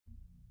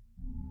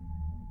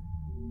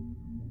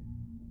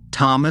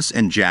Thomas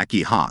and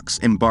Jackie Hawks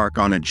embark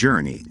on a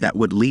journey that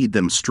would lead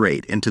them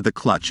straight into the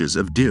clutches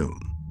of doom.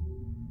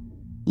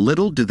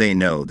 Little do they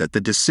know that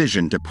the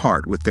decision to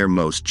part with their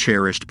most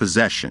cherished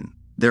possession,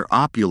 their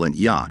opulent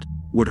yacht,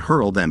 would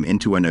hurl them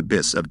into an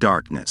abyss of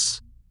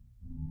darkness.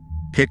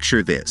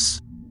 Picture this: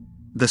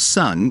 the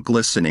sun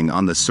glistening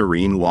on the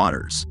serene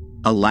waters,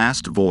 a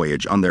last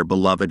voyage on their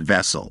beloved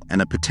vessel,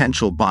 and a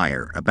potential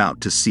buyer about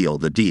to seal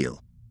the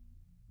deal.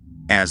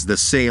 As the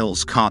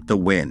sails caught the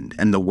wind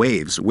and the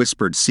waves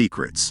whispered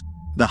secrets,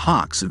 the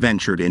Hawks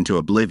ventured into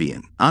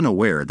oblivion,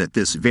 unaware that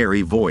this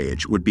very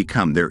voyage would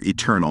become their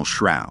eternal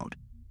shroud.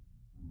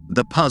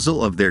 The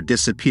puzzle of their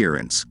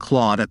disappearance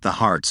clawed at the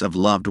hearts of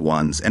loved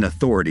ones and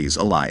authorities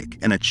alike,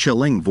 and a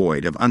chilling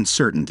void of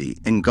uncertainty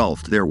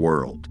engulfed their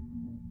world.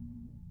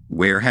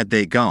 Where had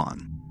they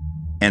gone?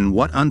 And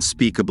what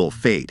unspeakable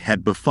fate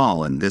had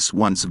befallen this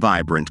once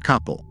vibrant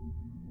couple?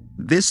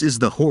 This is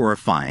the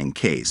horrifying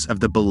case of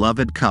the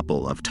beloved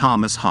couple of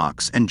Thomas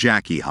Hawks and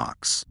Jackie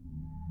Hawks.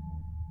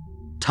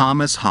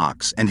 Thomas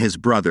Hawks and his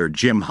brother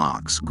Jim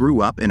Hawks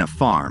grew up in a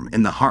farm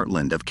in the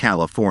heartland of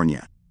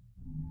California.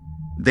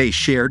 They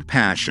shared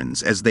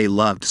passions as they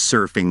loved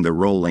surfing the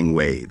rolling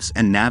waves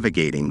and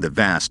navigating the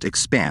vast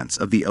expanse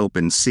of the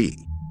open sea.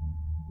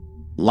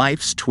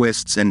 Life's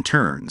twists and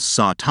turns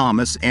saw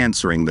Thomas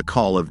answering the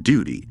call of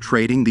duty,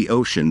 trading the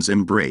ocean's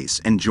embrace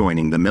and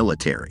joining the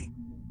military.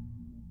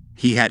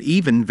 He had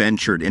even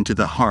ventured into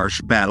the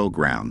harsh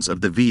battlegrounds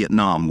of the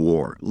Vietnam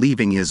War,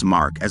 leaving his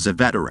mark as a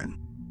veteran.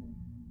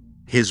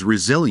 His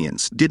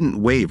resilience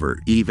didn't waver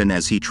even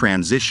as he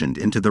transitioned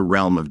into the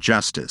realm of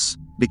justice,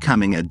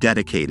 becoming a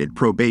dedicated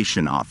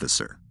probation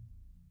officer.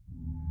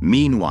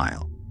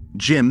 Meanwhile,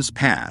 Jim's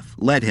path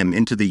led him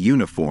into the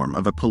uniform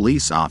of a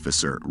police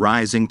officer,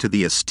 rising to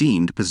the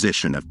esteemed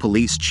position of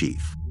police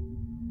chief.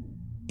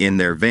 In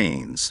their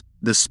veins,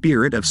 the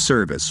spirit of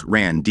service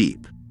ran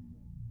deep.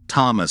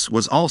 Thomas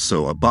was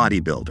also a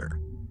bodybuilder.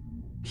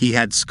 He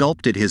had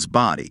sculpted his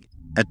body,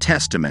 a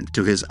testament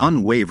to his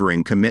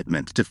unwavering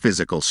commitment to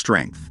physical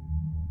strength.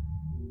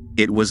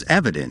 It was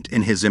evident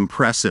in his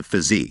impressive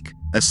physique,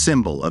 a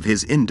symbol of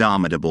his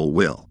indomitable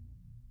will.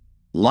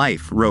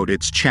 Life wrote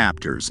its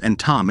chapters and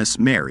Thomas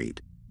married,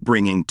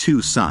 bringing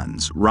 2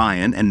 sons,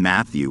 Ryan and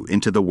Matthew,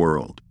 into the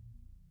world.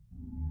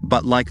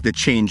 But like the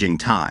changing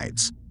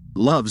tides,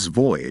 love's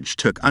voyage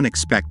took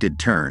unexpected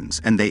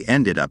turns and they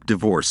ended up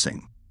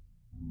divorcing.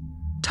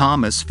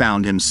 Thomas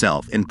found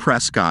himself in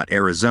Prescott,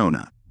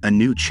 Arizona, a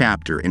new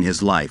chapter in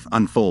his life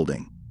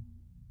unfolding.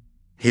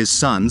 His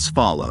sons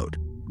followed,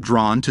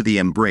 drawn to the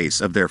embrace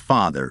of their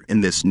father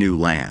in this new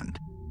land.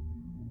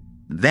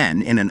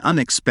 Then, in an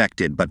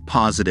unexpected but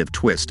positive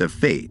twist of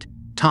fate,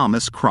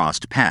 Thomas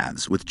crossed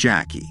paths with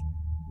Jackie.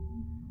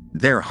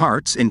 Their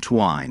hearts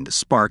entwined,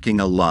 sparking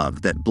a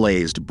love that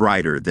blazed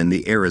brighter than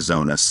the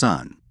Arizona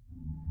sun.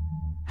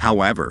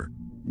 However,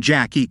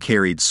 Jackie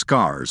carried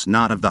scars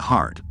not of the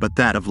heart but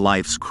that of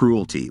life's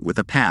cruelty, with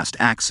a past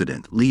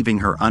accident leaving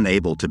her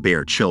unable to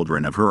bear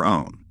children of her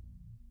own.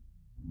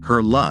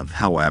 Her love,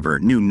 however,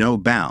 knew no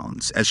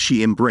bounds as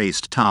she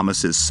embraced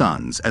Thomas's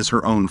sons as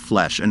her own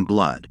flesh and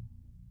blood.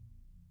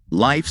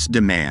 Life's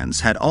demands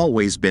had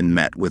always been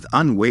met with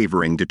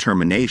unwavering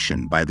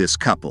determination by this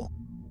couple.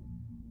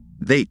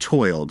 They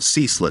toiled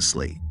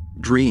ceaselessly,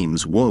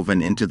 dreams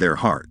woven into their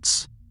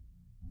hearts.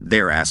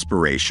 Their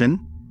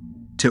aspiration?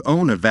 To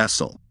own a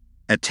vessel,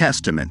 a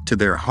testament to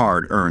their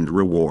hard-earned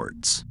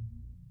rewards.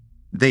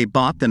 They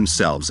bought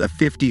themselves a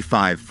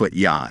 55-foot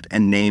yacht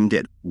and named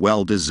it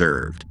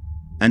Well-Deserved,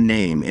 a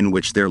name in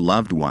which their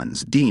loved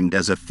ones deemed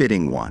as a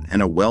fitting one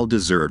and a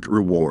well-deserved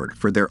reward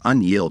for their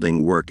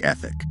unyielding work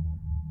ethic.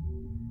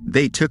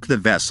 They took the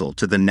vessel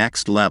to the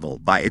next level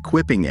by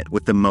equipping it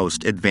with the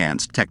most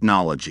advanced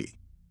technology.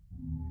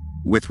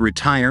 With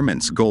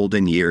retirement's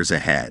golden years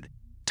ahead,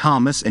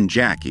 Thomas and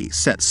Jackie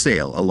set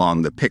sail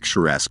along the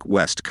picturesque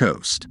West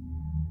Coast.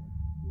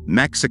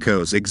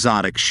 Mexico's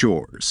exotic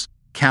shores,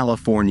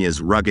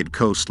 California's rugged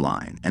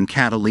coastline, and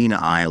Catalina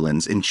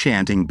Island's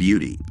enchanting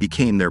beauty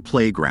became their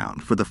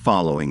playground for the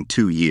following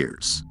 2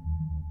 years.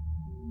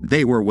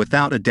 They were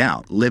without a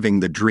doubt living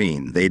the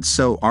dream they'd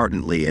so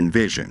ardently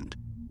envisioned.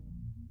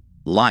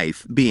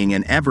 Life being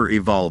an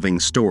ever-evolving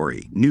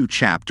story, new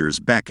chapters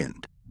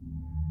beckoned.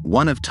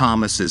 One of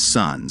Thomas's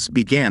sons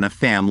began a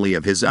family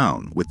of his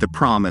own with the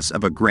promise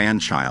of a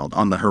grandchild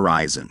on the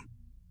horizon.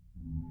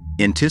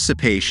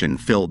 Anticipation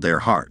filled their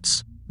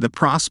hearts. The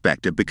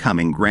prospect of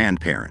becoming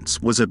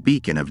grandparents was a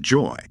beacon of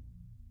joy.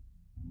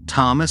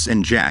 Thomas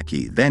and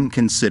Jackie then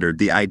considered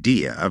the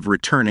idea of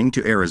returning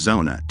to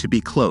Arizona to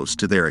be close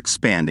to their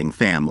expanding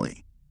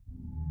family.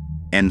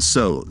 And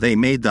so they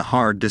made the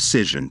hard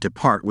decision to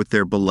part with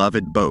their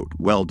beloved boat,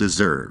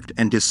 Well-Deserved,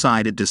 and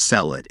decided to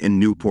sell it in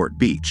Newport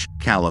Beach,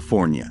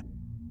 California.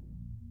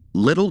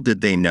 Little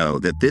did they know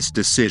that this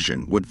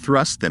decision would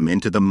thrust them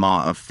into the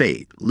maw of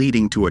fate,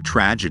 leading to a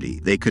tragedy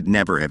they could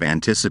never have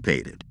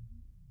anticipated.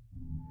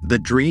 The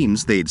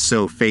dreams they'd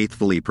so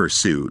faithfully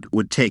pursued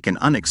would take an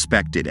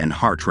unexpected and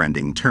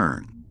heartrending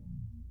turn.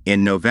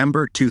 In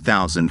November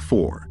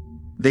 2004,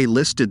 They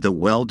listed the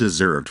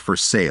well-deserved for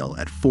sale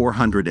at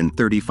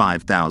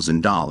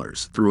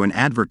 $435,000 through an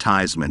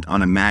advertisement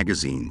on a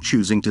magazine,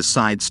 choosing to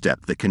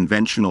sidestep the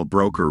conventional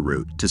broker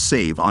route to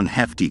save on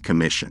hefty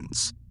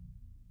commissions.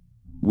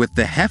 With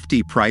the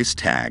hefty price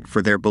tag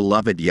for their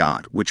beloved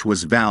yacht, which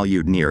was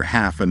valued near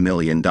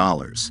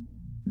 $500,000,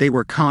 they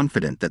were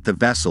confident that the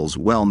vessel's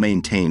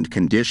well-maintained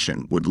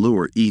condition would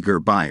lure eager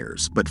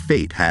buyers, but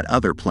fate had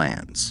other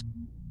plans.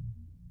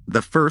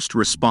 The first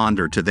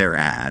responder to their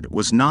ad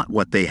was not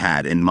what they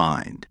had in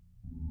mind.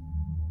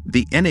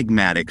 The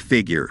enigmatic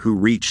figure who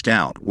reached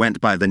out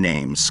went by the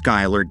name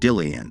Skylar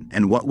Dillian,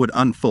 and what would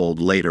unfold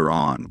later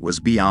on was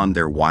beyond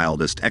their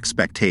wildest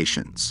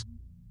expectations.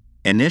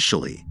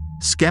 Initially,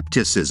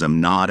 skepticism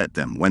gnawed at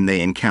them when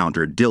they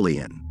encountered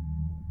Dillian.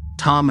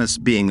 Thomas,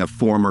 being a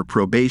former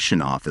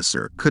probation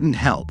officer, couldn't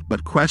help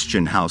but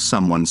question how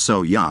someone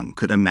so young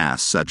could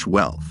amass such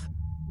wealth.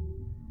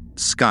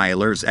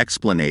 Skylar's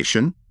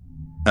explanation?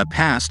 A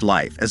past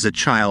life as a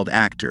child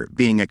actor,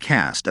 being a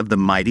cast of the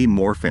Mighty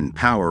Morphin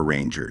Power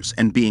Rangers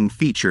and being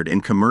featured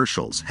in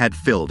commercials, had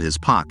filled his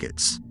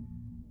pockets.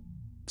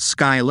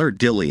 Skylar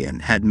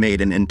Dillian had made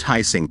an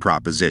enticing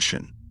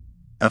proposition.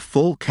 A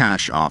full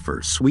cash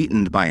offer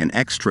sweetened by an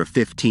extra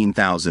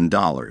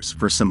 $15,000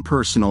 for some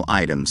personal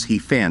items he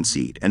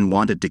fancied and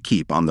wanted to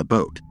keep on the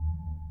boat.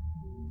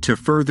 To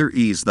further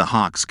ease the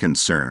Hawks'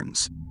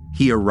 concerns,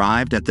 he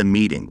arrived at the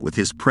meeting with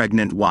his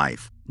pregnant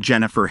wife,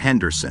 Jennifer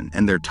Henderson,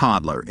 and their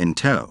toddler in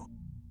tow.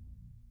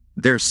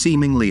 Their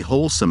seemingly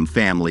wholesome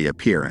family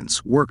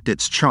appearance worked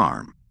its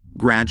charm,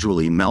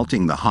 gradually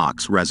melting the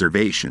Hawks'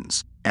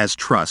 reservations as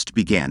trust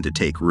began to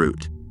take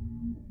root.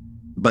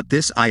 But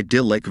this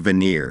idyllic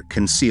veneer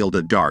concealed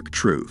a dark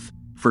truth,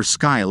 for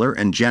Skylar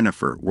and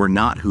Jennifer were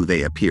not who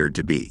they appeared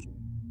to be.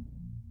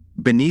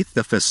 Beneath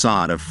the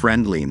facade of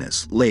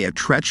friendliness lay a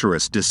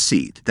treacherous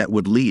deceit that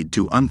would lead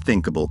to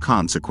unthinkable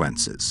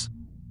consequences.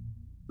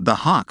 The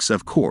Hawks,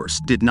 of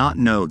course, did not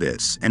know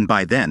this, and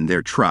by then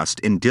their trust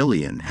in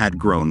Dillian had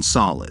grown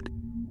solid.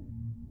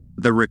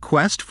 The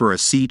request for a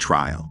sea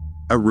trial,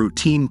 a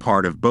routine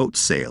part of boat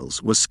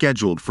sales, was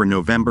scheduled for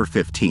November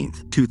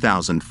 15,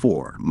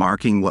 2004,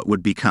 marking what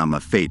would become a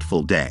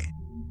fateful day.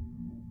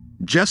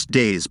 Just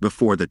days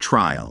before the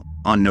trial,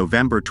 on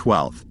November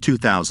 12,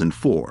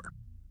 2004,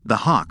 the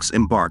Hawks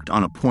embarked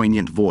on a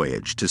poignant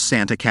voyage to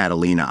Santa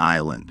Catalina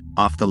Island,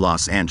 off the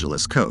Los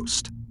Angeles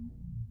coast.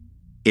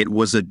 It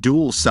was a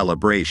dual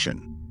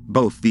celebration,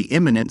 both the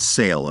imminent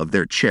sale of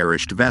their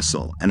cherished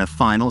vessel and a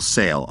final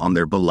sail on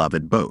their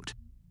beloved boat.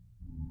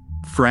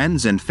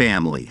 Friends and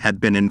family had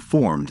been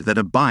informed that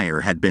a buyer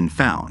had been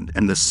found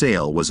and the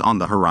sale was on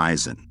the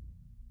horizon.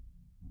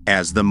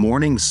 As the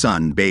morning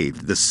sun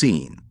bathed the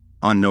scene,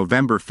 on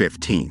November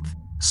 15th,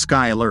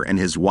 Skylar and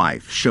his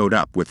wife showed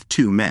up with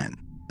two men,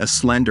 a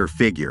slender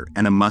figure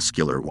and a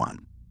muscular one.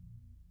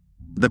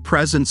 The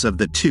presence of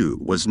the two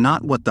was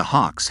not what the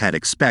Hawks had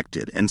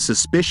expected, and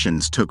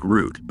suspicions took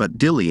root, but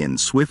Dillian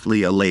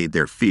swiftly allayed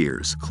their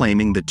fears,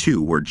 claiming the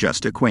two were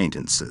just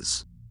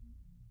acquaintances.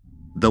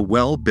 The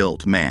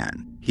well-built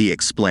man, he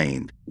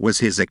explained, was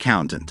his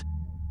accountant.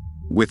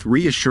 With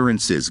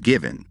reassurances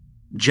given,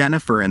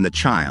 Jennifer and the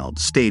child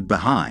stayed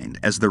behind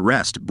as the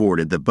rest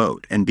boarded the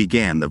boat and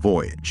began the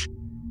voyage.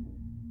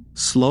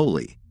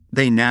 Slowly,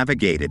 they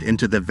navigated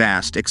into the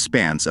vast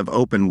expanse of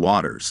open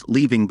waters,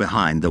 leaving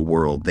behind the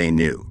world they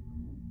knew.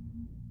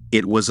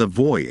 It was a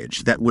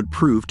voyage that would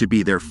prove to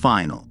be their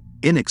final,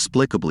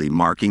 inexplicably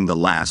marking the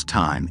last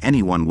time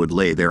anyone would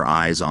lay their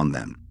eyes on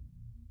them.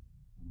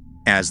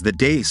 As the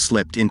day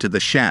slipped into the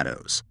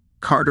shadows,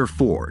 Carter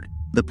Ford,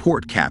 the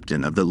port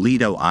captain of the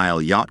Lido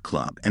Isle Yacht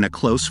Club and a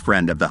close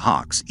friend of the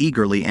Hawks,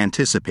 eagerly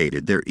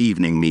anticipated their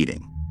evening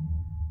meeting.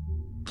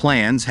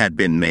 Plans had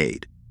been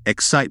made,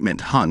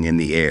 excitement hung in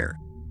the air.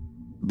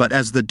 But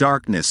as the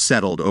darkness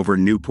settled over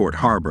Newport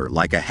Harbor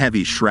like a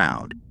heavy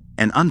shroud,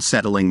 an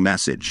unsettling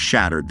message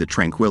shattered the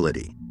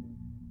tranquility.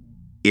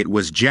 It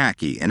was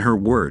Jackie, and her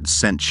words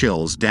sent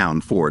chills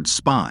down Ford's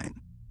spine.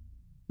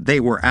 They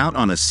were out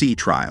on a sea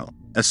trial,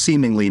 a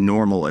seemingly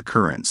normal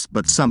occurrence,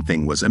 but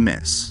something was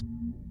amiss.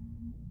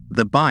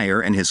 The buyer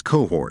and his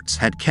cohorts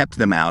had kept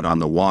them out on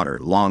the water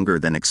longer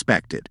than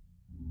expected.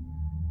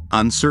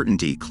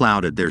 Uncertainty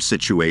clouded their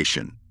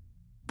situation.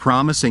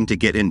 Promising to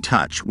get in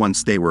touch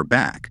once they were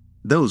back,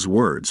 those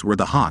words were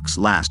the Hawks'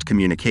 last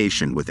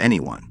communication with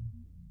anyone.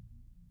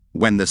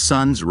 When the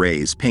sun's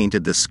rays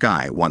painted the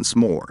sky once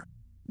more,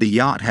 the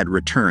yacht had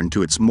returned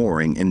to its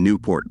mooring in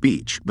Newport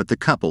Beach, but the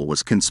couple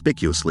was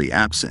conspicuously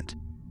absent.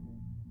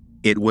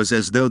 It was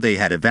as though they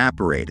had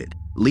evaporated,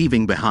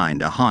 leaving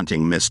behind a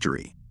haunting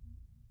mystery.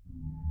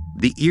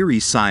 The eerie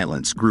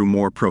silence grew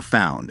more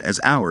profound as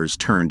hours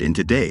turned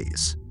into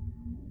days.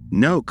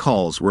 No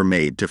calls were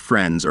made to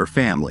friends or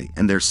family,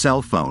 and their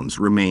cell phones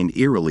remained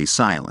eerily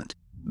silent,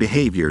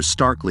 behaviors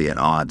starkly at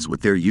odds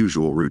with their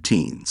usual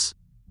routines.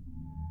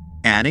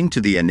 Adding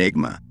to the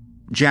enigma,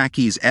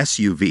 Jackie's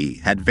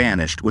SUV had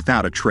vanished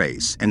without a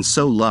trace, and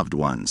so loved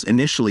ones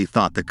initially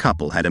thought the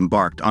couple had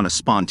embarked on a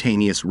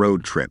spontaneous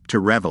road trip to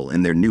revel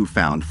in their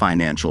newfound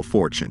financial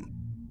fortune.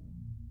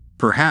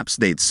 Perhaps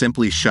they'd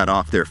simply shut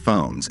off their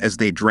phones as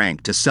they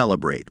drank to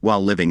celebrate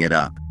while living it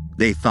up,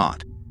 they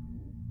thought.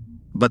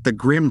 But the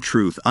grim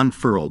truth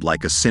unfurled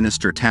like a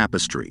sinister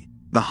tapestry.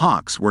 The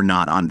Hawks were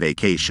not on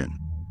vacation.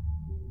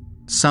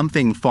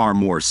 Something far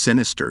more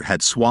sinister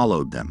had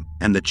swallowed them,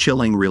 and the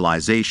chilling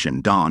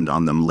realization dawned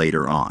on them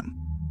later on.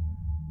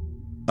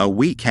 A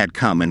week had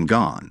come and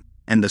gone,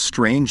 and the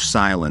strange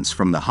silence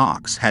from the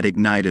Hawks had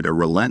ignited a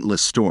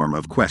relentless storm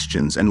of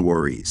questions and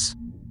worries.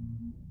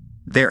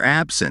 Their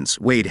absence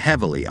weighed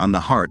heavily on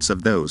the hearts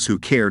of those who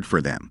cared for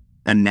them,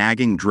 a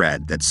nagging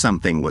dread that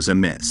something was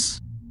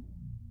amiss.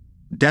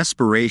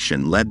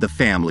 Desperation led the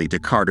family to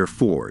Carter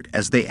Ford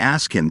as they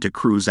asked him to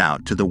cruise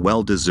out to the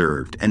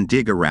well-deserved and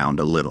dig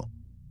around a little.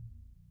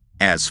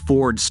 As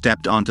Ford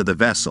stepped onto the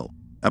vessel,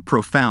 a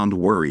profound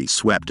worry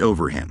swept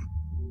over him.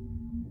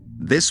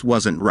 This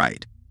wasn't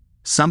right.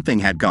 Something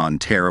had gone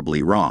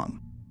terribly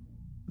wrong.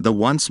 The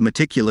once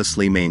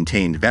meticulously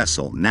maintained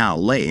vessel now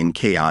lay in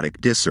chaotic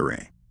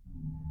disarray.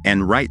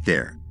 And right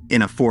there,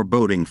 in a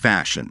foreboding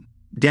fashion,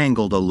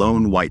 dangled a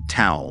lone white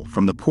towel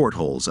from the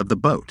portholes of the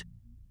boat.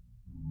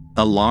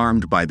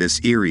 Alarmed by this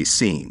eerie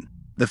scene,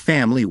 the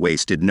family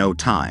wasted no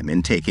time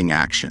in taking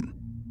action.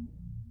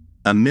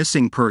 A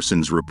missing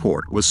persons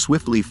report was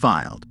swiftly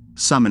filed,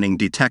 summoning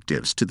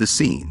detectives to the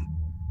scene.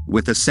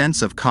 With a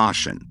sense of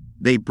caution,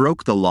 they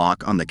broke the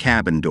lock on the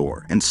cabin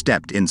door and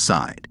stepped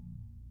inside.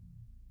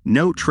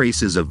 No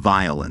traces of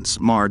violence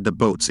marred the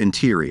boat's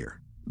interior,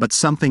 but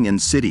something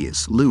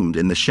insidious loomed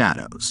in the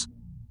shadows.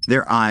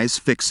 Their eyes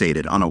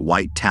fixated on a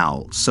white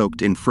towel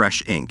soaked in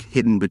fresh ink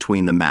hidden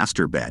between the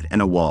master bed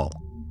and a wall.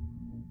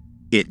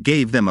 It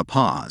gave them a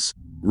pause,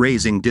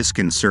 raising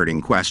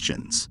disconcerting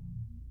questions.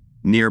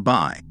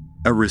 Nearby,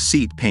 a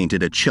receipt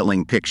painted a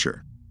chilling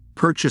picture: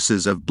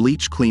 purchases of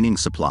bleach cleaning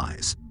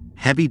supplies,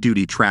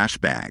 heavy-duty trash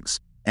bags,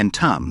 and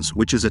Tums,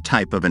 which is a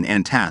type of an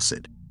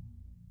antacid.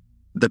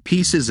 The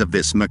pieces of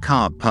this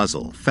macabre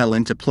puzzle fell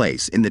into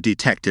place in the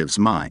detectives'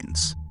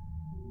 minds.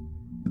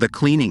 The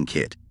cleaning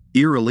kit,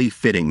 eerily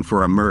fitting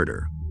for a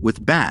murder,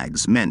 with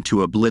bags meant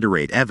to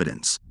obliterate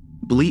evidence,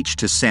 bleach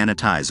to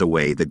sanitize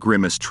away the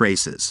grimmest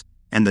traces,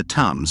 and the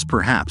Tums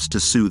perhaps to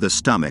soothe a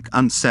stomach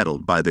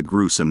unsettled by the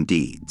gruesome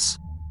deeds.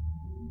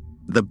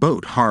 The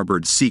boat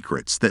harbored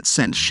secrets that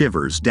sent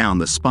shivers down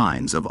the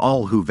spines of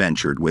all who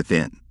ventured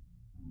within.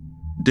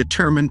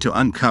 Determined to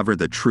uncover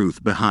the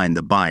truth behind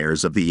the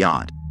buyers of the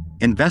yacht,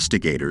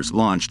 investigators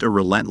launched a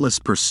relentless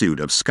pursuit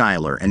of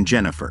Skylar and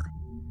Jennifer.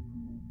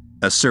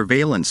 A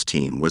surveillance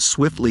team was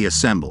swiftly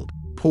assembled,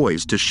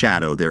 poised to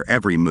shadow their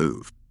every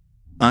move.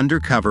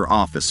 Undercover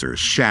officers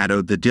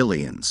shadowed the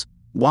Dillians,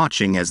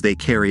 watching as they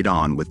carried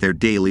on with their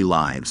daily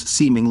lives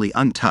seemingly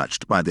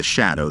untouched by the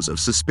shadows of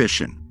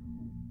suspicion.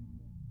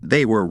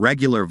 They were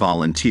regular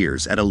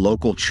volunteers at a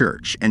local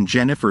church, and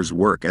Jennifer's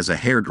work as a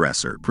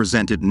hairdresser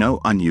presented no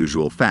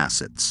unusual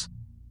facets.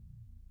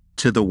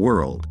 To the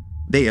world,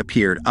 they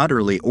appeared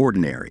utterly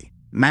ordinary,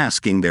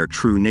 masking their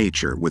true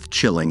nature with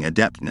chilling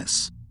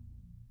adeptness.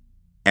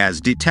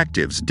 As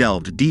detectives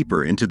delved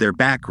deeper into their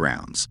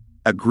backgrounds,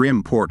 a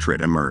grim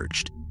portrait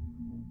emerged.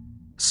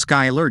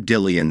 Skylar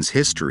Dillian's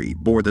history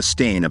bore the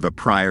stain of a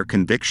prior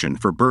conviction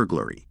for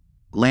burglary,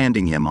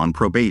 landing him on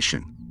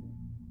probation.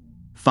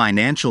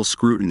 Financial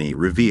scrutiny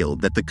revealed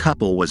that the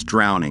couple was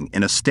drowning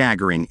in a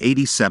staggering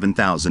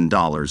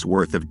 $87,000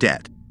 worth of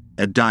debt,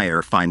 a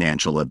dire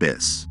financial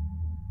abyss.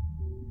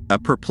 A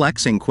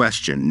perplexing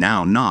question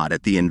now gnawed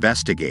at the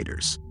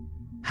investigators.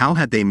 How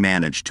had they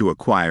managed to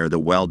acquire the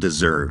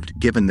well-deserved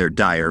given their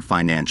dire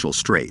financial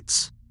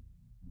straits?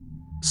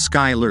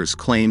 Skylar's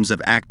claims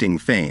of acting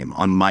fame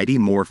on Mighty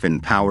Morphin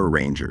Power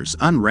Rangers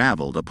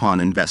unraveled upon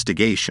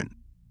investigation.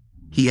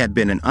 He had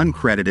been an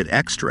uncredited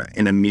extra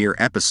in a mere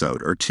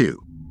episode or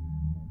two.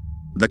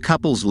 The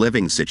couple's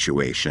living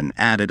situation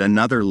added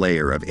another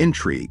layer of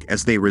intrigue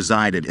as they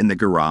resided in the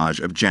garage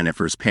of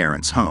Jennifer's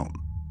parents' home.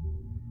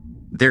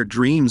 Their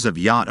dreams of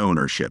yacht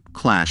ownership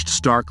clashed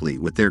starkly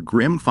with their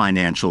grim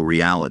financial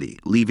reality,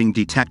 leaving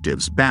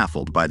detectives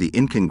baffled by the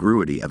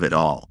incongruity of it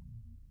all.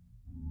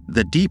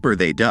 The deeper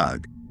they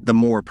dug, the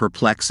more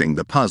perplexing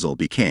the puzzle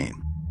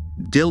became.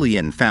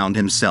 Dillian found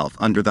himself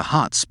under the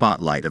hot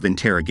spotlight of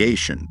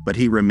interrogation, but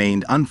he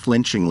remained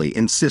unflinchingly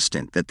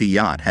insistent that the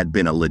yacht had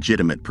been a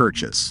legitimate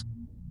purchase.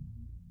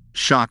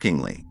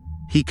 Shockingly,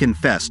 he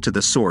confessed to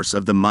the source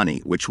of the money,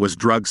 which was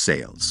drug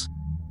sales.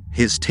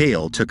 His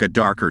tale took a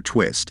darker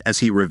twist as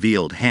he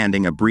revealed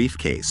handing a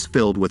briefcase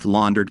filled with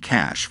laundered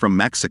cash from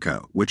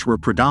Mexico, which were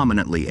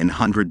predominantly in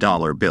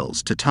 $100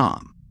 bills, to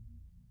Tom.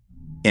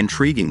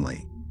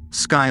 Intriguingly,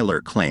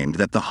 Skylar claimed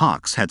that the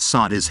Hawks had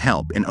sought his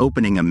help in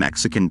opening a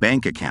Mexican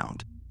bank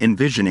account,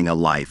 envisioning a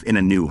life in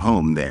a new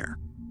home there.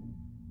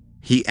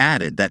 He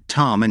added that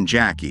Tom and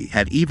Jackie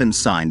had even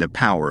signed a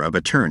power of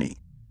attorney,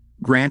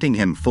 granting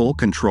him full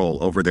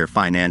control over their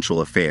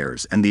financial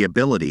affairs and the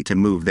ability to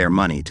move their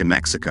money to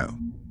Mexico.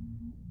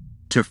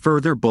 To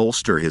further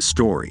bolster his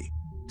story,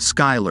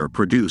 Skylar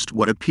produced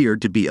what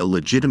appeared to be a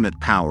legitimate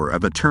power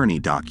of attorney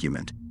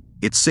document,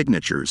 its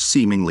signatures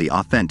seemingly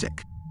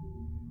authentic.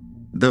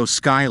 though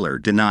Schuyler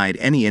denied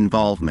any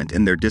involvement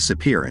in their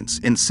disappearance,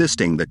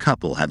 insisting the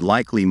couple had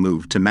likely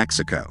moved to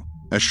Mexico.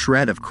 A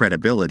shred of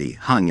credibility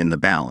hung in the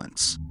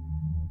balance.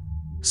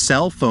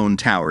 Cell phone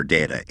tower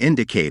data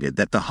indicated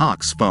that the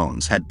Hawks'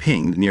 phones had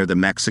pinged near the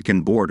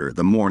Mexican border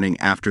the morning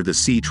after the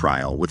sea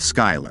trial with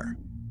Schuyler.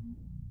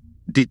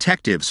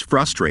 Detectives,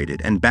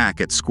 frustrated and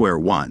back at square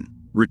one,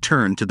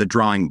 returned to the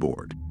drawing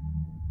board.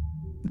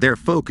 Their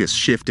focus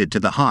shifted to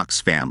the Hawks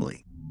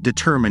family,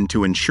 determined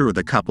to ensure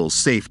the couple's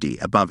safety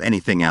above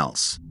anything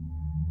else.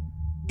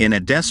 In a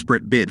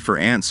desperate bid for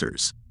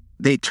answers,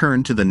 they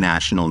turned to the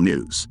national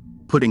news,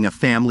 putting a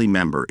family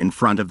member in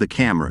front of the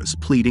cameras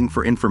pleading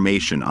for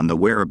information on the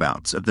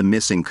whereabouts of the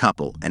missing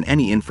couple and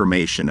any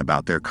information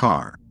about their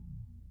car.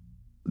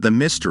 The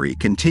mystery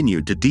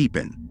continued to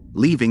deepen,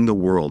 leaving the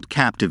world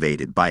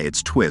captivated by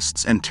its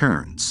twists and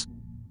turns.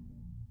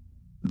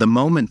 The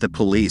moment the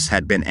police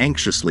had been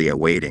anxiously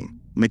awaiting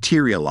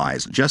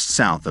materialized just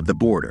south of the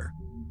border.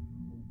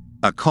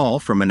 A call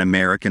from an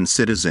American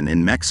citizen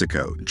in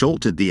Mexico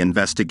jolted the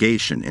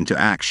investigation into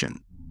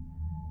action.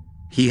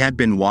 He had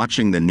been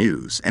watching the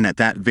news, and at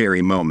that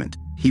very moment,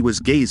 he was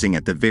gazing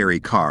at the very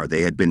car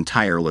they had been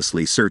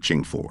tirelessly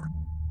searching for.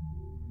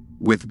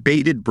 With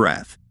bated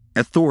breath,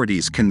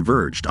 authorities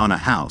converged on a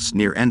house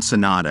near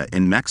Ensenada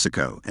in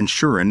Mexico, and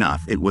sure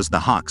enough, it was the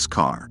Hawks'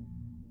 car.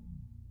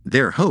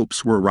 Their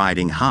hopes were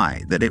riding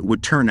high that it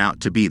would turn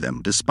out to be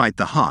them, despite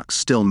the Hawks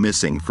still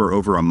missing for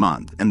over a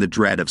month and the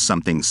dread of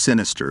something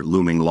sinister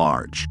looming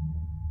large.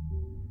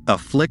 A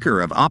flicker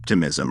of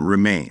optimism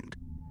remained.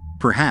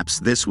 Perhaps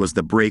this was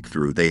the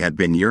breakthrough they had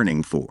been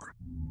yearning for.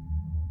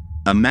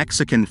 A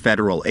Mexican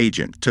federal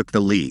agent took the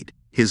lead,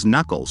 his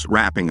knuckles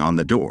rapping on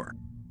the door.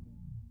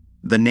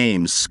 The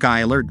names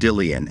Schuyler,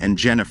 Dillian, and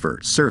Jennifer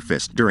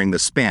surfaced during the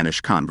Spanish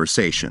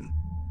conversation.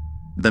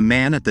 The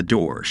man at the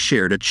door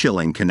shared a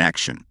chilling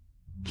connection.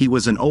 He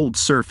was an old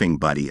surfing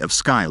buddy of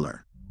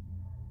Schuyler.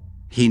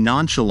 He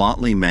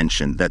nonchalantly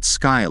mentioned that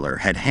Schuyler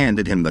had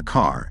handed him the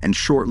car, and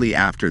shortly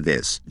after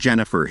this,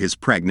 Jennifer, his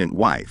pregnant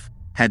wife,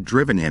 had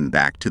driven him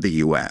back to the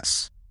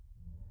U.S.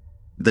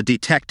 The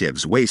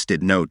detectives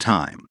wasted no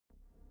time.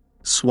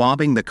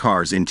 Swabbing the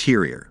car's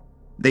interior,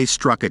 they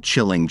struck a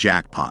chilling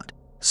jackpot: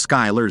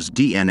 Schuyler's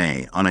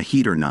DNA on a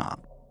heater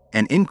knob,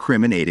 an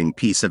incriminating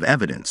piece of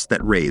evidence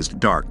that raised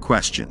dark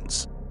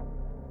questions.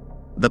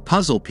 The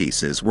puzzle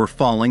pieces were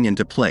falling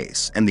into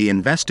place, and the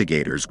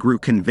investigators grew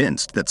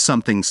convinced that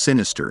something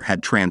sinister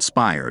had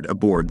transpired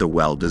aboard the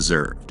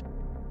Well-Deserved.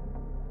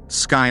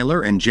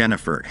 Schuyler and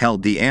Jennifer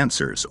held the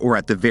answers, or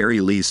at the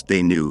very least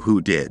they knew who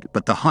did,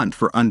 but the hunt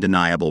for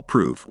undeniable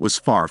proof was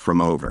far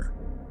from over.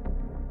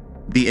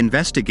 The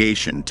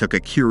investigation took a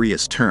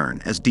curious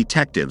turn as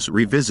detectives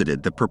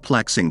revisited the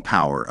perplexing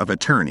power of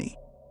attorney.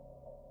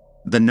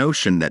 The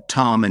notion that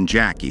Tom and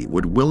Jackie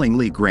would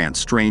willingly grant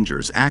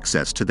strangers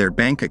access to their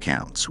bank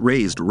accounts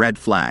raised red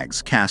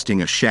flags,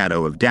 casting a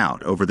shadow of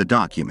doubt over the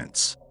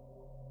documents.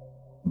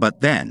 But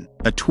then,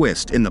 a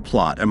twist in the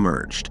plot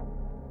emerged.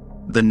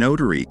 The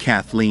notary,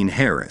 Kathleen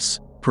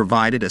Harris,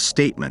 provided a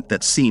statement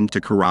that seemed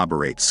to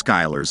corroborate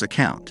Schuyler's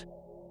account.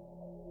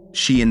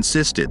 She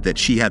insisted that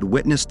she had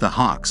witnessed the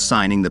Hawks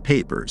signing the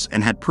papers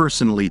and had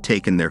personally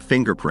taken their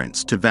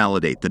fingerprints to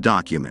validate the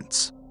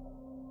documents.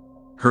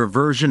 Her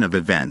version of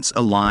events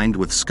aligned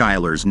with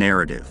Schuyler's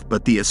narrative,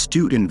 but the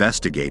astute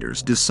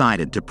investigators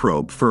decided to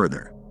probe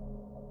further.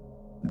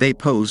 They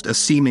posed a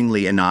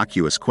seemingly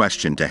innocuous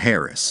question to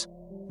Harris.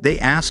 They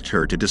asked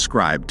her to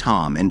describe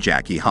Tom and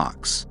Jackie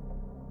Hawks.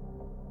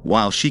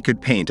 While she could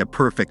paint a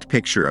perfect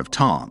picture of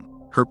Tom,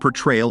 her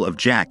portrayal of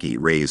Jackie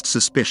raised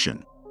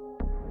suspicion.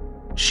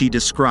 She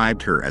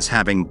described her as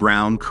having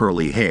brown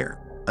curly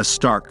hair, a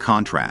stark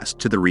contrast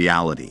to the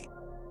reality.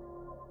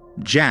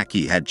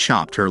 Jackie had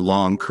chopped her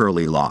long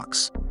curly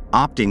locks,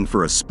 opting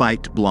for a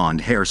spiked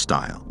blonde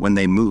hairstyle when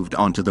they moved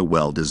onto the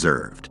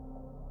Well-Deserved.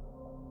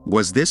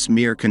 Was this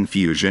mere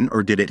confusion,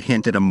 or did it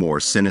hint at a more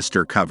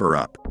sinister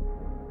cover-up?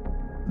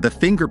 The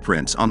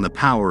fingerprints on the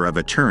power of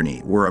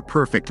attorney were a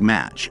perfect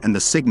match, and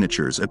the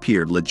signatures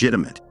appeared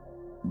legitimate,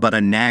 but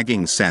a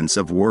nagging sense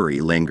of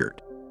worry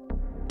lingered.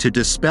 To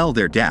dispel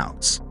their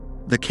doubts,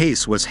 the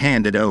case was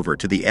handed over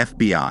to the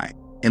FBI,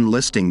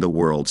 enlisting the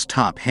world's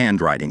top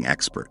handwriting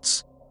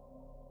experts.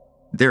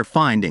 Their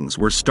findings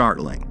were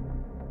startling.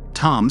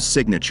 Tom's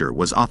signature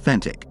was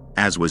authentic,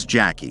 as was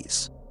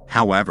Jackie's.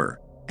 However,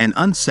 an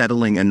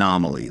unsettling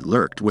anomaly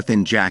lurked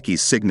within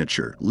Jackie's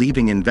signature,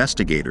 leaving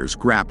investigators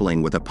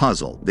grappling with a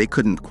puzzle they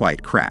couldn't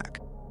quite crack.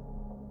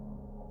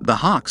 The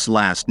Hawks'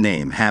 last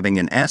name having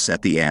an S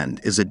at the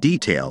end is a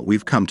detail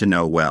we've come to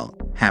know well,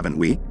 haven't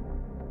we?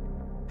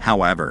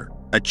 However,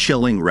 a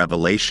chilling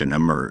revelation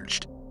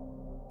emerged.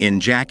 In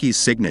Jackie's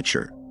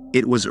signature,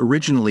 it was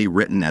originally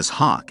written as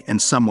Hawk,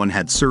 and someone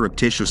had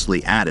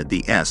surreptitiously added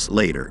the S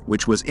later,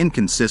 which was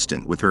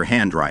inconsistent with her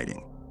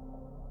handwriting.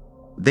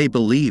 They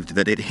believed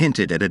that it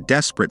hinted at a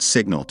desperate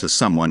signal to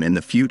someone in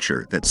the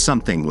future that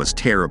something was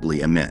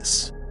terribly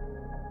amiss.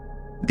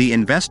 The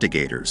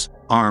investigators,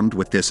 armed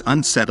with this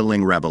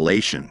unsettling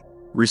revelation,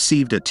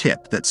 received a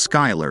tip that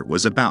Schuyler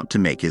was about to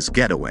make his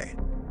getaway.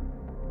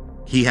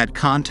 He had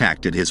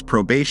contacted his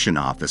probation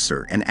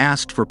officer and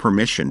asked for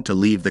permission to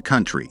leave the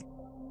country,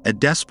 a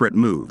desperate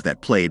move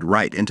that played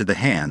right into the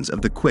hands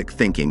of the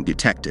quick-thinking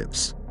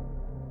detectives.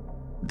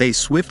 They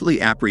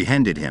swiftly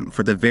apprehended him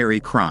for the very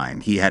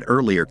crime he had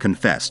earlier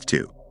confessed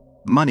to: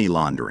 money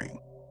laundering.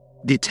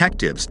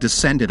 Detectives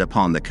descended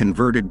upon the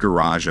converted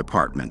garage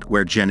apartment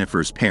where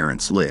Jennifer's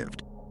parents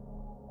lived.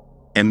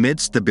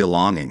 Amidst the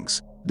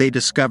belongings, they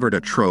discovered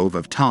a trove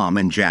of Tom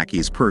and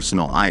Jackie's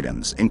personal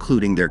items,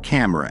 including their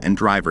camera and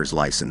driver's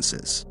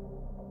licenses.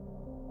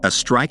 A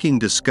striking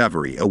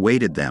discovery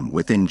awaited them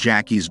within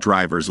Jackie's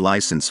driver's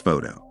license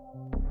photo,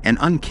 an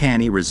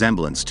uncanny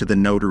resemblance to the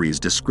notary's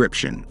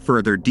description,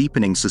 further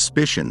deepening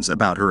suspicions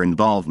about her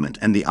involvement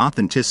and the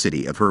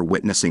authenticity of her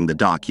witnessing the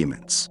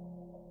documents.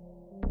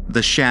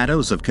 The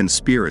shadows of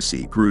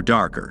conspiracy grew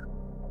darker,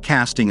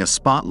 casting a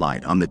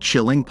spotlight on the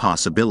chilling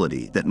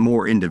possibility that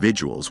more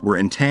individuals were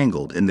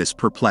entangled in this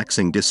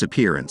perplexing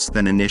disappearance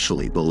than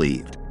initially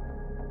believed.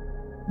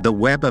 The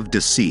web of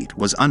deceit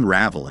was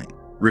unraveling,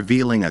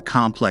 revealing a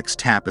complex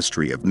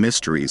tapestry of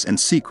mysteries and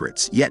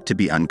secrets yet to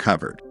be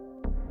uncovered.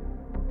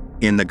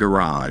 In the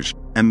garage,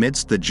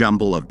 amidst the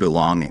jumble of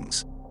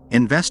belongings,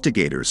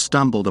 investigators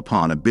stumbled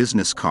upon a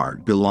business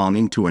card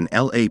belonging to an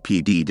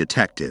LAPD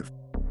detective,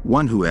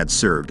 one who had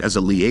served as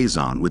a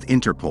liaison with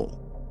Interpol.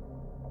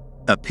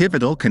 A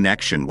pivotal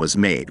connection was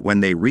made when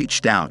they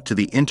reached out to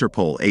the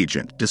Interpol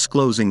agent,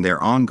 disclosing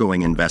their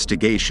ongoing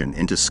investigation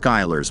into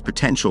Schuyler's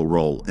potential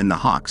role in the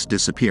Hawks'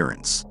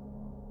 disappearance.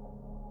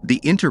 The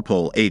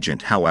Interpol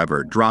agent,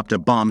 however, dropped a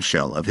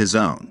bombshell of his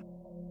own.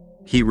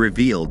 He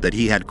revealed that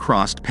he had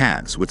crossed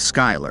paths with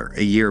Schuyler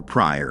a year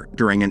prior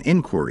during an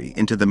inquiry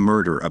into the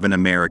murder of an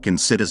American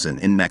citizen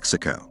in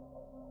Mexico.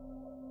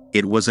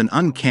 It was an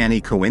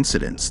uncanny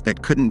coincidence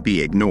that couldn't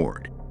be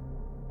ignored.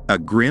 A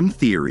grim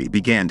theory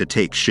began to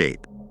take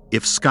shape.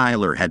 If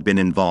Schuyler had been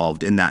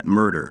involved in that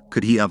murder,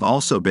 could he have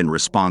also been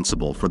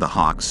responsible for the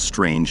Hawks'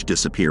 strange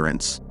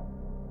disappearance?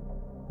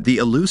 The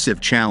elusive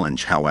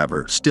challenge,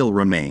 however, still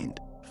remained: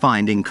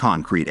 finding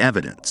concrete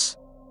evidence.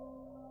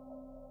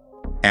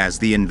 As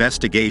the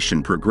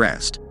investigation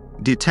progressed,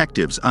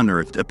 detectives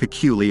unearthed a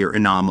peculiar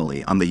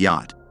anomaly on the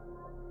yacht.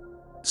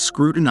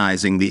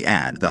 Scrutinizing the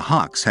ad the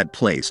Hawks had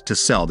placed to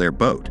sell their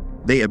boat,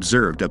 they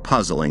observed a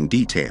puzzling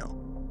detail.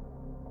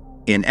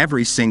 In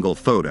every single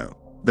photo,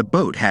 the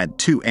boat had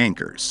 2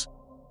 anchors.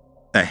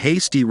 A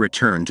hasty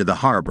return to the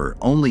harbor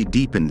only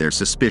deepened their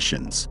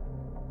suspicions.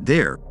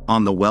 There,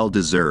 on the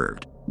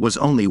well-deserved, was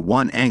only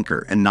 1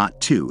 anchor and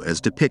not 2 as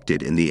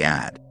depicted in the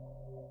ad.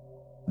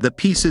 The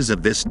pieces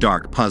of this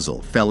dark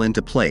puzzle fell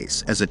into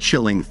place as a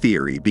chilling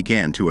theory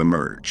began to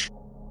emerge.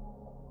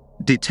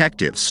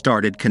 Detectives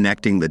started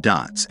connecting the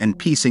dots and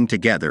piecing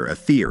together a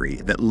theory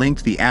that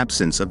linked the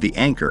absence of the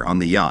anchor on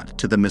the yacht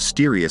to the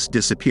mysterious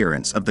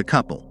disappearance of the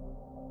couple.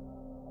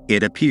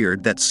 It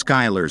appeared that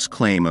Schuyler's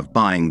claim of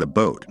buying the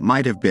boat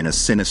might have been a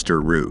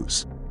sinister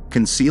ruse,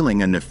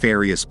 concealing a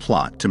nefarious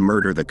plot to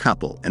murder the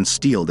couple and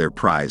steal their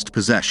prized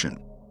possession.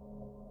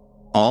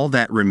 All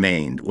that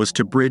remained was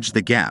to bridge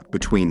the gap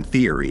between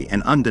theory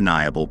and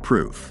undeniable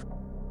proof.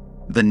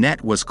 The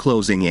net was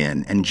closing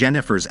in, and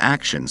Jennifer's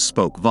actions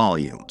spoke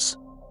volumes.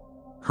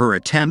 Her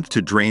attempt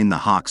to drain the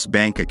Hawks'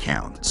 bank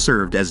account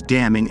served as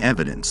damning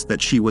evidence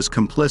that she was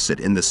complicit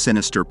in the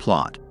sinister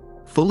plot,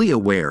 fully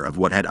aware of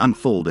what had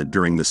unfolded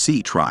during the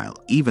sea trial,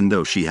 even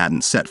though she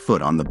hadn't set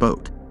foot on the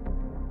boat.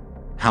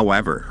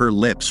 However, her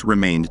lips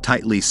remained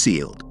tightly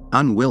sealed,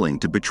 unwilling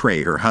to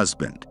betray her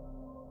husband.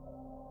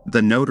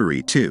 The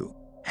notary, too,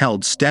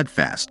 held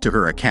steadfast to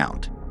her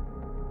account.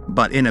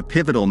 But in a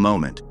pivotal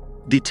moment,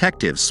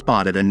 detectives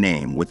spotted a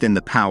name within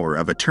the power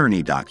of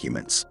attorney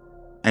documents,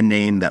 a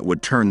name that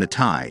would turn the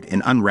tide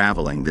in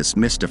unraveling this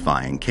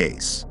mystifying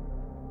case.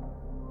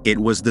 It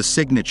was the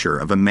signature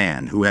of a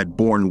man who had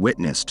borne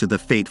witness to the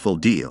fateful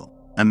deal,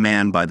 a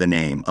man by the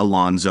name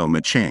Alonzo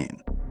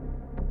McChain.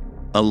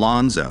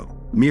 Alonzo,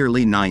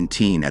 merely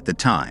 19 at the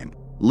time,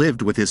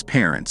 lived with his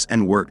parents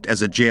and worked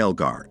as a jail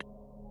guard.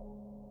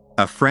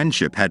 A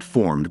friendship had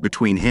formed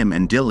between him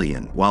and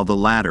Dillian while the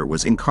latter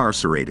was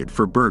incarcerated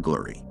for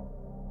burglary.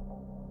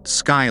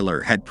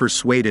 Schuyler had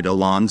persuaded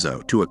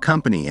Alonzo to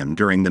accompany him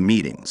during the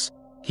meetings.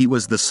 He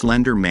was the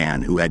slender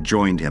man who had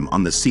joined him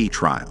on the sea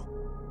trial.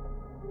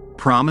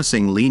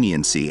 Promising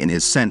leniency in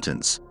his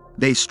sentence,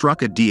 they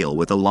struck a deal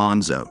with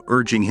Alonzo,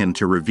 urging him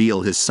to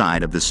reveal his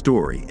side of the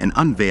story and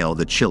unveil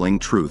the chilling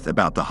truth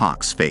about the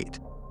Hawks' fate.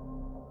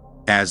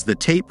 As the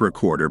tape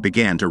recorder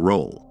began to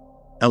roll,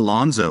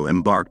 Alonzo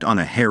embarked on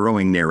a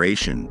harrowing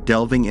narration,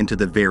 delving into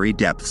the very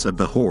depths of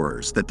the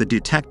horrors that the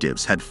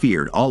detectives had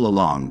feared all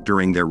along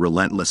during their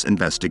relentless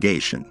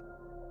investigation.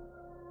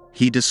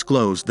 He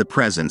disclosed the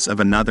presence of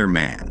another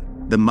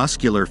man, the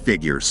muscular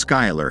figure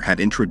Schuyler had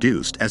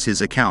introduced as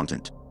his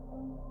accountant.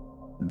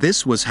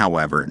 This was,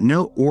 however,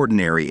 no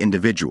ordinary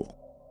individual.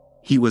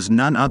 He was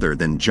none other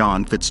than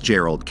John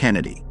Fitzgerald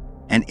Kennedy,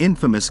 an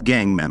infamous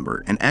gang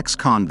member and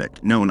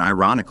ex-convict known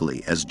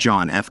ironically as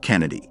John F.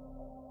 Kennedy.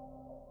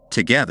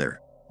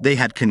 Together, They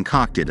had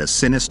concocted a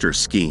sinister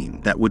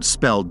scheme that would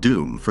spell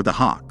doom for the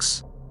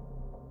Hawks.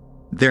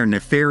 Their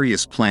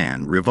nefarious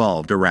plan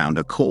revolved around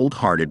a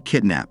cold-hearted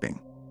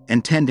kidnapping,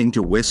 intending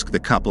to whisk the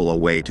couple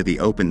away to the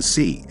open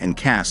sea and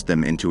cast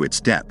them into its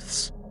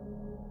depths.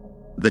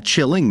 The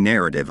chilling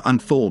narrative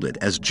unfolded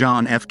as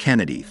John F.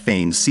 Kennedy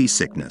feigned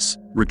seasickness,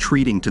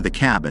 retreating to the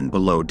cabin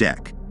below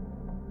deck.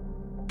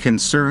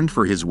 Concerned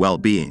for his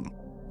well-being,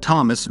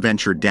 Thomas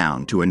ventured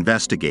down to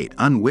investigate,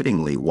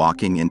 unwittingly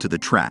walking into the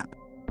trap.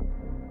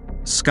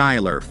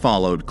 Schuyler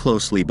followed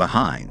closely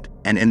behind,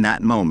 and in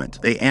that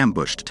moment they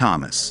ambushed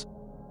Thomas.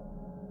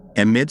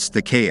 Amidst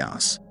the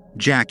chaos,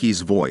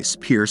 Jackie's voice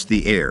pierced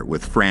the air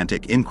with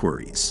frantic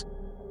inquiries.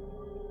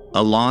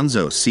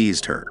 Alonzo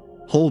seized her,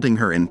 holding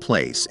her in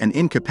place, and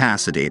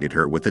incapacitated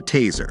her with a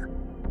taser.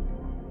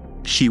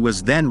 She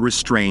was then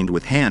restrained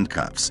with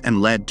handcuffs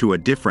and led to a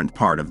different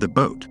part of the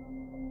boat.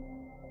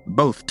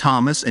 Both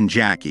Thomas and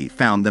Jackie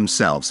found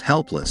themselves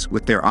helpless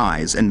with their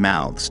eyes and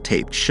mouths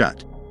taped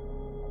shut.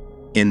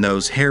 In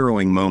those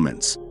harrowing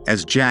moments,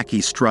 as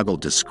Jackie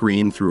struggled to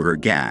scream through her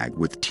gag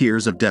with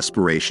tears of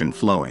desperation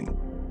flowing,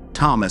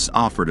 Thomas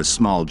offered a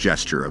small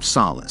gesture of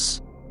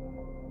solace.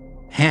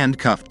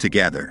 Handcuffed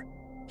together,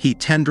 he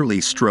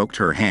tenderly stroked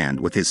her hand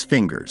with his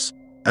fingers,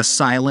 a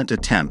silent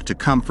attempt to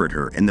comfort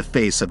her in the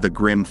face of the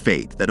grim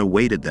fate that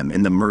awaited them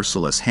in the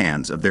merciless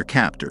hands of their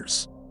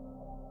captors.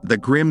 The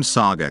grim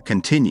saga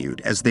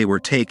continued as they were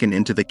taken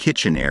into the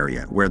kitchen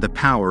area where the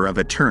power of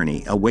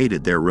attorney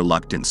awaited their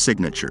reluctant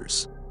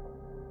signatures.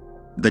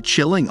 The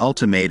chilling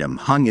ultimatum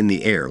hung in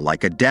the air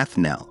like a death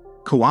knell: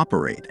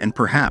 cooperate and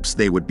perhaps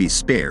they would be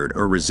spared,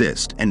 or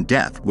resist and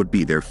death would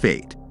be their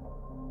fate.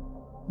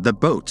 The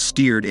boat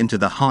steered into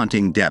the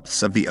haunting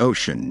depths of the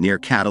ocean near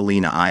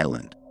Catalina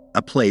Island,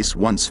 a place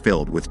once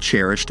filled with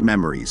cherished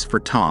memories for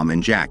Tom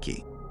and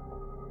Jackie.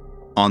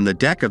 On the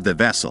deck of the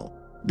vessel,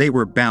 they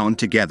were bound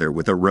together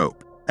with a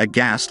rope, a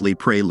ghastly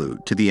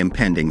prelude to the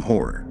impending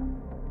horror.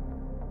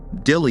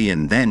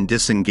 Dillian then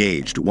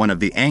disengaged one of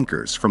the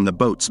anchors from the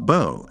boat's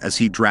bow as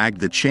he dragged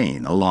the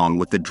chain along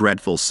with the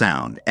dreadful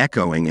sound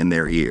echoing in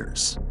their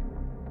ears.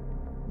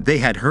 They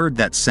had heard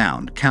that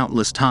sound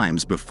countless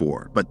times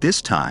before, but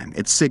this time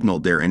it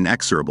signaled their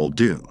inexorable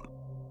doom.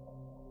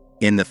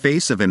 In the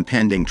face of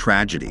impending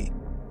tragedy,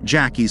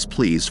 Jackie's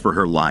pleas for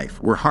her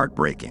life were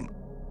heartbreaking,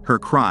 her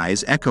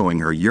cries echoing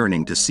her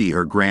yearning to see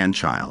her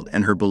grandchild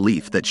and her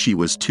belief that she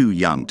was too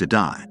young to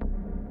die.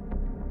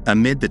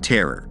 Amid the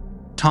terror,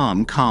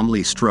 Tom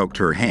calmly stroked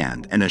her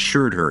hand and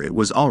assured her it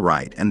was all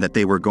right and that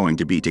they were going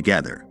to be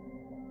together.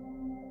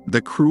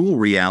 The cruel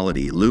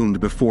reality loomed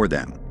before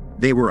them.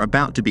 They were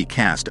about to be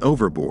cast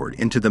overboard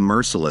into the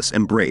merciless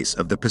embrace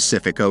of the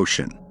Pacific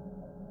Ocean.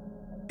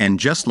 And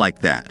just like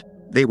that,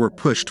 they were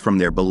pushed from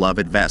their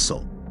beloved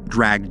vessel,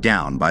 dragged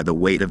down by the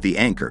weight of the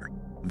anchor,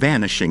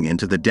 vanishing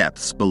into the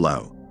depths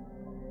below.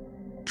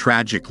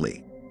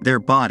 Tragically, their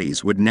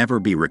bodies would never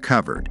be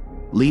recovered,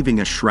 leaving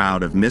a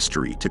shroud of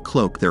mystery to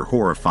cloak their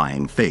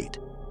horrifying fate.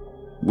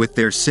 With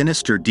their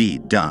sinister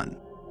deed done,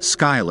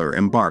 Schuyler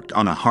embarked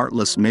on a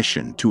heartless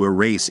mission to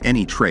erase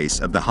any trace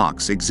of the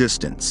Hawks'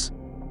 existence.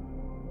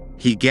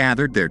 He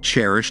gathered their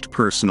cherished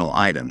personal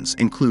items,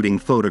 including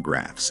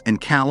photographs,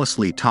 and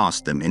callously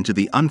tossed them into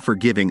the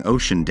unforgiving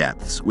ocean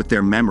depths, with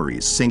their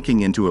memories sinking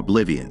into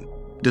oblivion,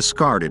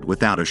 discarded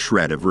without a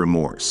shred of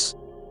remorse.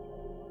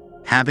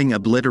 Having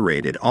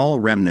obliterated all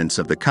remnants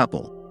of the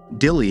couple,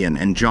 Dillian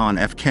and John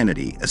F.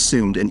 Kennedy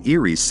assumed an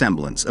eerie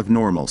semblance of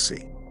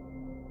normalcy.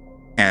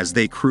 As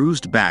they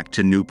cruised back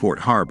to Newport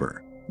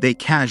Harbor, they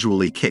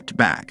casually kicked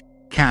back,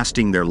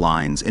 casting their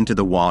lines into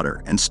the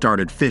water, and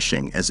started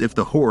fishing as if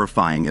the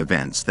horrifying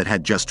events that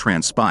had just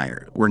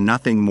transpired were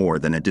nothing more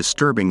than a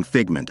disturbing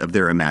figment of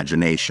their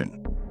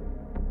imagination.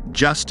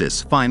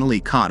 Justice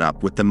finally caught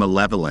up with the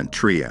malevolent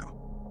trio.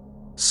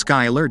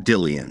 Schuyler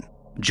Dillian,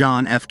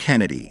 John F.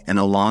 Kennedy, and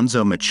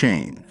Alonzo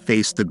McChain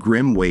faced the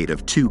grim weight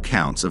of 2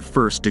 counts of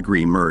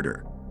first-degree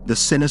murder, the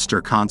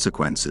sinister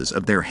consequences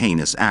of their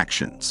heinous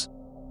actions.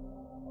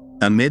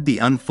 Amid the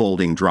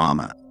unfolding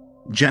drama,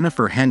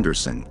 Jennifer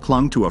Henderson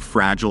clung to a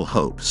fragile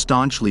hope,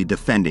 staunchly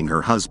defending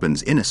her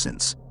husband's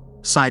innocence,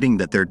 citing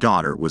that their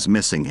daughter was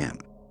missing him.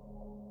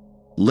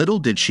 Little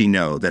did she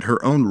know that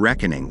her own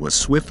reckoning was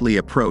swiftly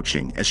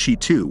approaching, as she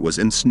too was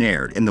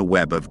ensnared in the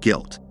web of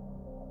guilt.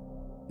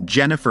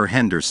 Jennifer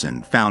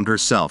Henderson found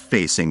herself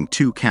facing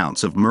 2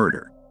 counts of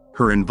murder,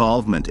 her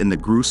involvement in the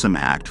gruesome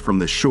act from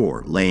the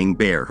shore laying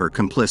bare her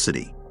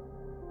complicity.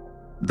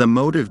 The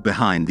motive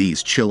behind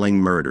these chilling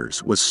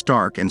murders was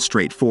stark and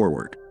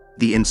straightforward: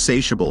 the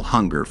insatiable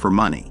hunger for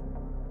money.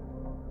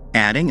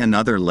 Adding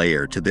another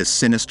layer to this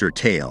sinister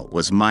tale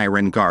was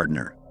Myron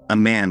Gardner, a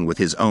man with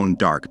his own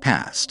dark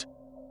past.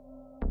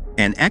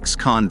 An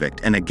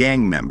ex-convict and a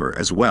gang member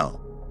as well,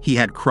 he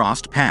had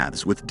crossed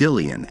paths with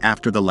Dillian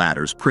after the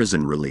latter's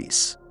prison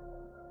release.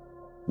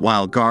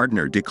 While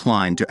Gardner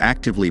declined to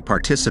actively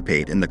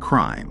participate in the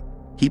crime,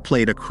 he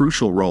played a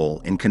crucial role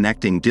in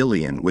connecting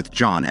Dillian with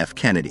John F.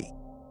 Kennedy.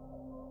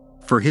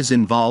 For his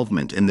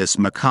involvement in this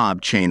macabre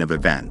chain of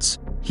events,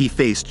 He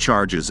faced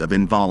charges of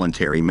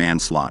involuntary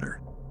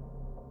manslaughter.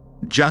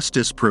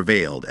 Justice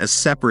prevailed as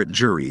separate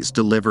juries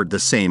delivered the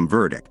same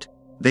verdict.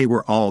 They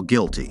were all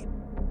guilty.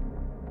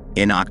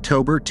 In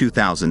October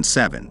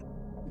 2007,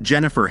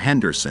 Jennifer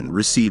Henderson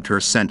received her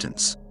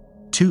sentence: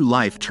 2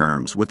 life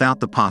terms without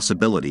the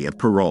possibility of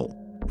parole,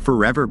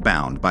 forever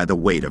bound by the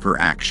weight of her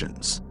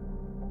actions.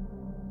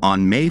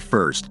 On May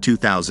 1,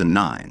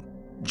 2009,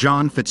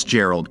 John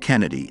Fitzgerald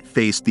Kennedy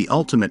faced the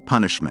ultimate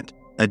punishment,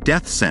 a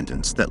death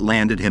sentence that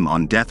landed him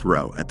on death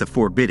row at the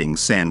forbidding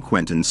San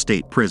Quentin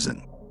State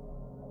Prison.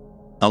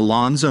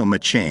 Alonzo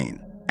McChain,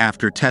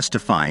 after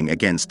testifying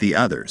against the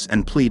others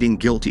and pleading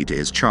guilty to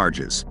his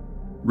charges,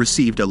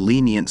 received a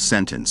lenient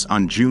sentence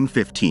on June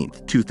 15,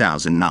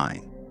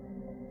 2009.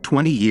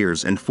 20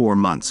 years and 4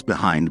 months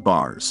behind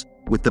bars,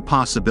 with the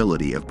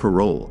possibility of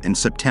parole in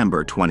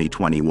September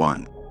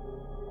 2021.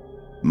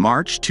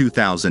 March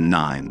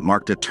 2009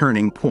 marked a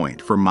turning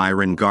point for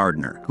Myron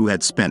Gardner, who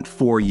had spent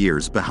 4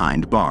 years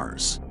behind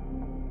bars.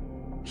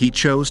 He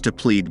chose to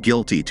plead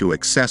guilty to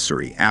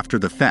accessory after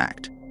the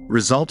fact,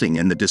 resulting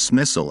in the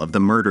dismissal of the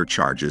murder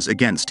charges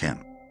against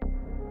him.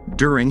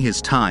 During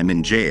his time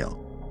in jail,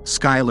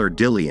 Skylar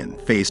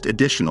Dillian faced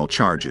additional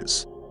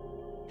charges.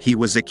 He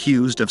was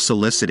accused of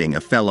soliciting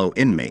a fellow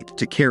inmate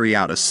to carry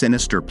out a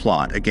sinister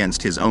plot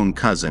against his own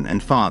cousin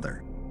and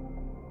father.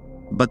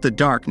 But the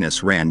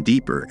darkness ran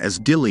deeper as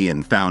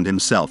Dillian found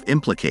himself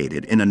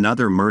implicated in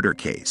another murder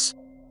case,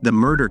 the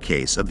murder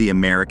case of the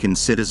American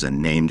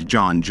citizen named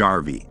John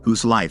Jarvie,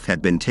 whose life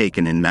had been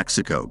taken in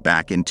Mexico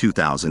back in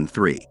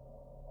 2003.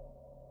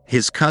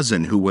 His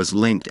cousin, who was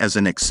linked as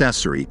an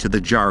accessory to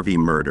the Jarvie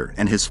murder,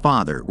 and his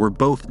father were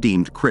both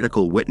deemed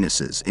critical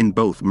witnesses in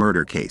both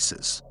murder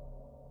cases.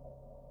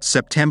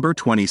 September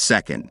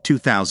 22,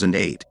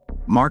 2008,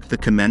 marked the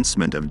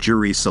commencement of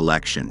jury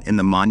selection in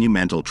the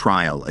monumental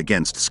trial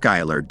against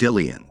Skylar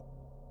Dillian.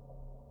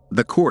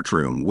 The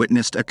courtroom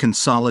witnessed a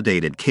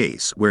consolidated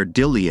case where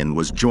Dillian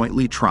was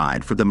jointly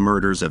tried for the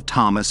murders of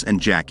Thomas and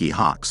Jackie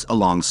Hawks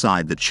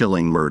alongside the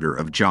chilling murder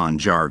of John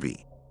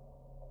Jarvie.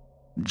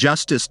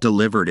 Justice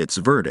delivered its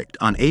verdict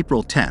on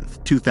April 10,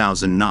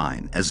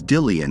 2009, as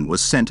Dillian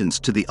was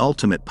sentenced to the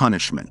ultimate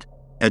punishment,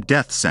 a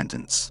death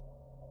sentence.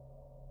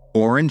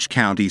 Orange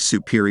County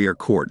Superior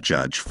Court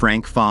Judge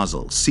Frank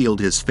Fossil sealed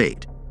his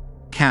fate,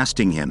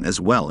 casting him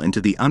as well into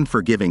the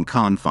unforgiving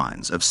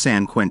confines of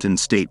San Quentin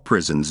State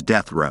Prison's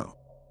death row.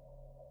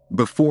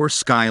 Before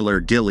Skylar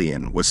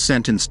Dillian was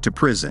sentenced to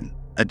prison,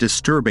 a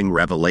disturbing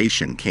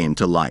revelation came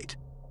to light.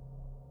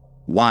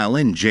 While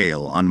in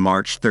jail on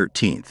March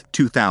 13,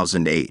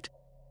 2008,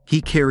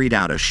 he carried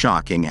out a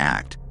shocking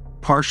act,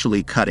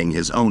 partially cutting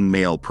his own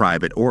male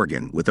private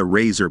organ with a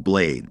razor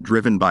blade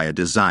driven by a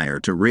desire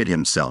to rid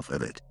himself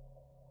of it.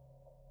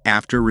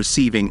 After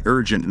receiving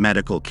urgent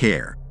medical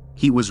care,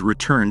 he was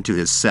returned to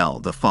his cell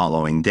the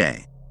following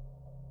day.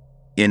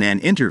 In an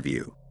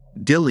interview,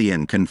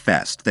 Dillian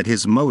confessed that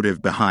his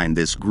motive behind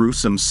this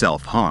gruesome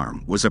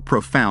self-harm was a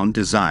profound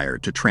desire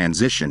to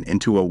transition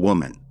into a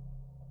woman.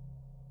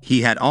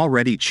 He had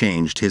already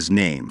changed his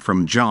name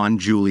from John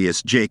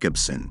Julius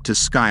Jacobson to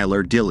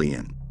Skylar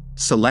Dillian,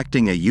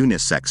 selecting a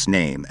unisex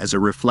name as a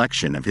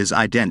reflection of his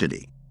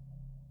identity.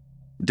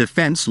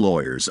 Defense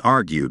lawyers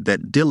argued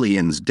that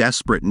Dillian's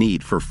desperate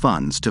need for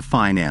funds to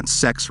finance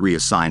sex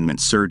reassignment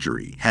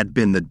surgery had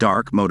been the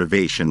dark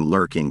motivation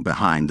lurking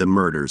behind the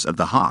murders of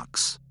the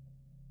Hawks.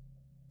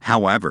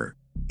 However,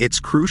 it's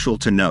crucial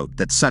to note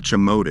that such a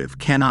motive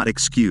cannot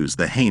excuse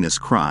the heinous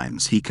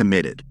crimes he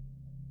committed.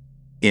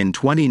 In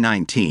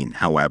 2019,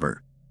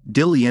 however,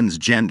 Dillian's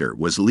gender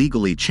was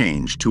legally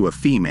changed to a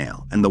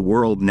female, and the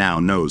world now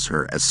knows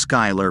her as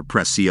Skylar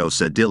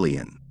Preciosa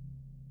Dillian.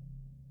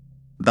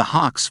 The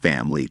Hawks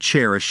family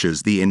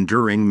cherishes the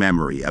enduring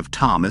memory of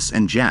Thomas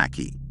and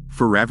Jackie,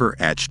 forever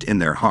etched in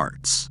their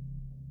hearts.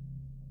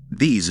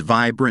 These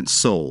vibrant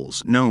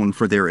souls, known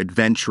for their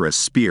adventurous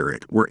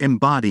spirit, were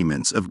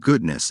embodiments of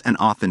goodness and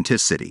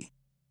authenticity.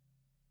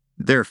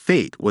 Their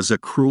fate was a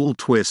cruel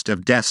twist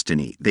of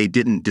destiny they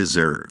didn't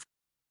deserve.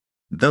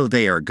 Though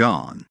they are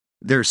gone,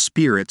 their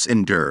spirits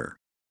endure,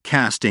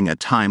 casting a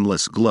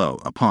timeless glow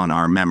upon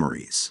our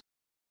memories.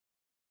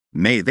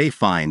 May they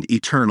find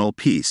eternal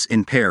peace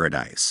in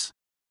paradise.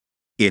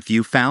 If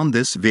you found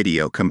this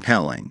video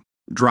compelling,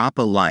 drop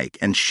a like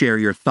and share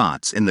your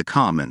thoughts in the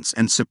comments,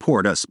 and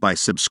support us by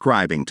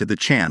subscribing to the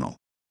channel.